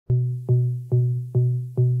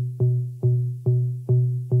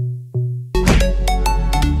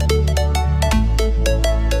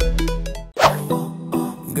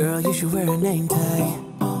should wear a name tag.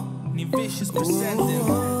 Vicious presenting.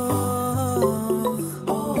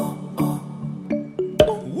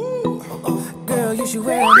 Girl, you should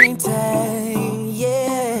wear a name tag.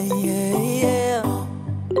 Yeah, yeah, yeah.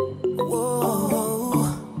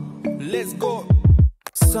 Whoa. Let's go.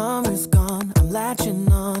 Summer's gone, I'm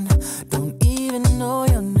latching on. Don't even know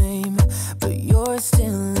your name, but you're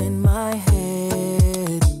still in my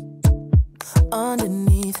head.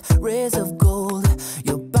 Underneath rays of gold,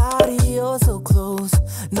 your body oh so close.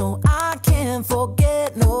 No, I can't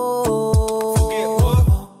forget, no. Forget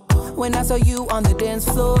what? When I saw you on the dance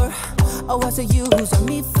floor, oh, I saw you who saw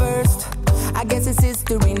me first. I guess it's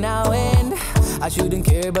history now and I shouldn't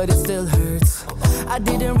care, but it still hurts. I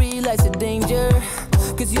didn't realize the danger,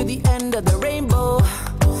 cause you're the end of the rainbow.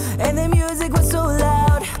 And the music was so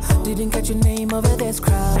loud, didn't catch your name over this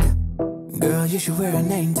crowd. Girl, you should wear a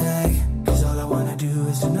name tag, cause all I wanna do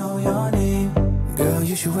is to know your name. Girl,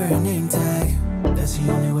 you should wear a name tag, that's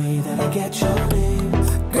the only way that I get your name.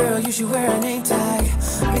 Girl, you should wear a name tag,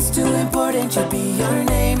 it's too important to be your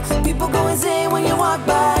name. People go insane when you walk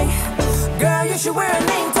by. Girl, you should wear a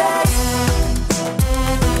name tag.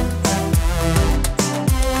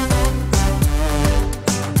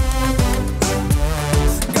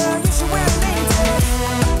 Girl, you should wear a name tag.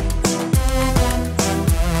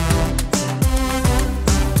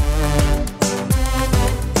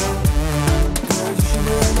 Girl, you should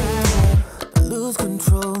wear a name tag. Lose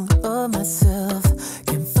control of myself,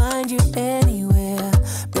 can't find you anywhere.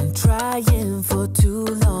 Been trying for too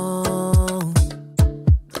long.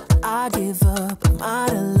 I give up, I'm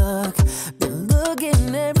out of luck. Been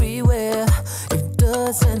looking everywhere, it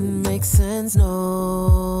doesn't make sense,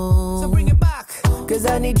 no. So bring it back. Cause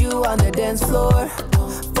I need you on the dance floor.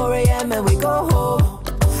 4 a.m. and we go home.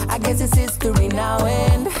 I guess it's history now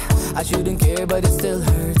and I shouldn't care, but it still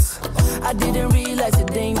hurts. I didn't realize the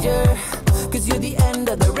danger, cause you're the end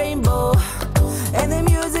of the rainbow. And the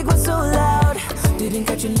music was so loud, didn't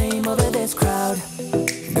catch your name over this crowd.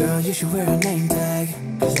 Girl, you should wear a name tag,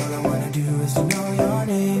 cause all I wanna do is to know your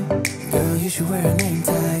name. Girl, you should wear a name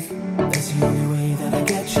tag, that's the only way that I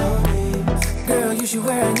get your name. Girl, you should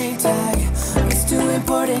wear a name tag, it's too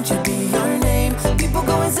important to be your name. People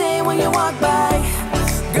go insane when you walk by.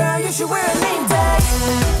 Girl, you should wear a name tag.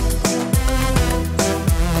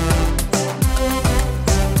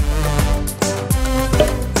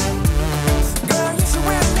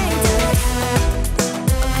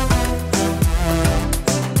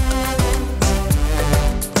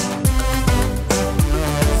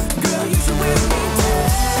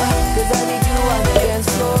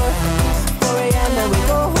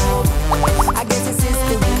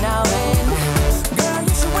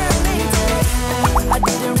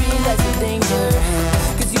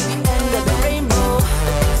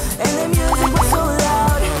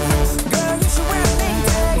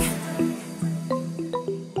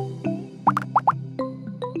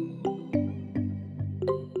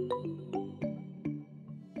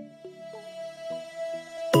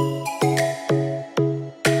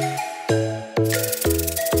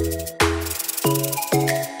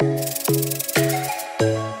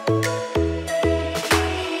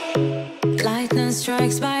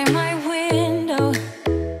 Strikes by my window,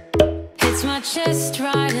 hits my chest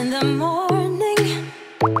right in the morning,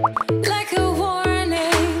 like a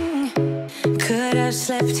warning. Could have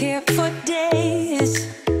slept here for days.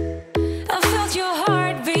 I felt your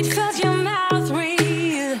heartbeat, felt your mouth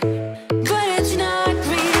breathe, but it's not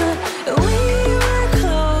real. We were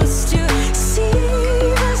close to see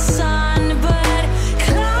the sun, but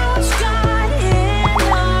clouds got in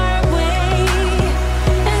our way,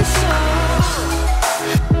 and so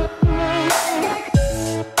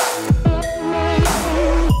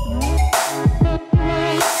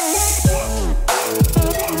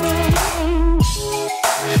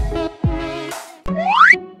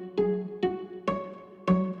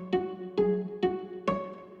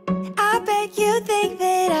you think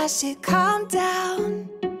that I should calm down,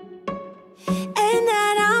 and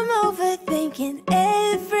that I'm overthinking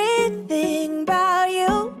everything about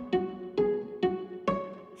you,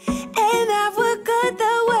 and that we're good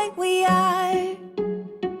the way we are.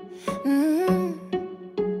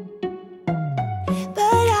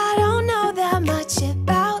 But I don't know that much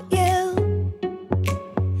about you,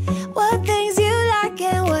 what things you like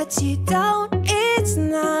and what you don't. It's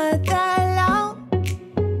not that long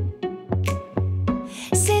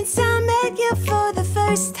since I met you for the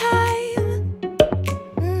first time.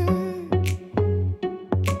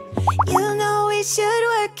 You know we should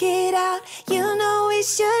work it out. You know we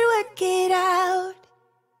should work it out.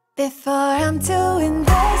 Before I'm too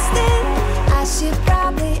invested, I should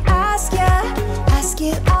probably ask ya ask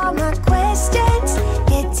you all my questions,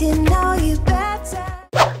 get to know you better.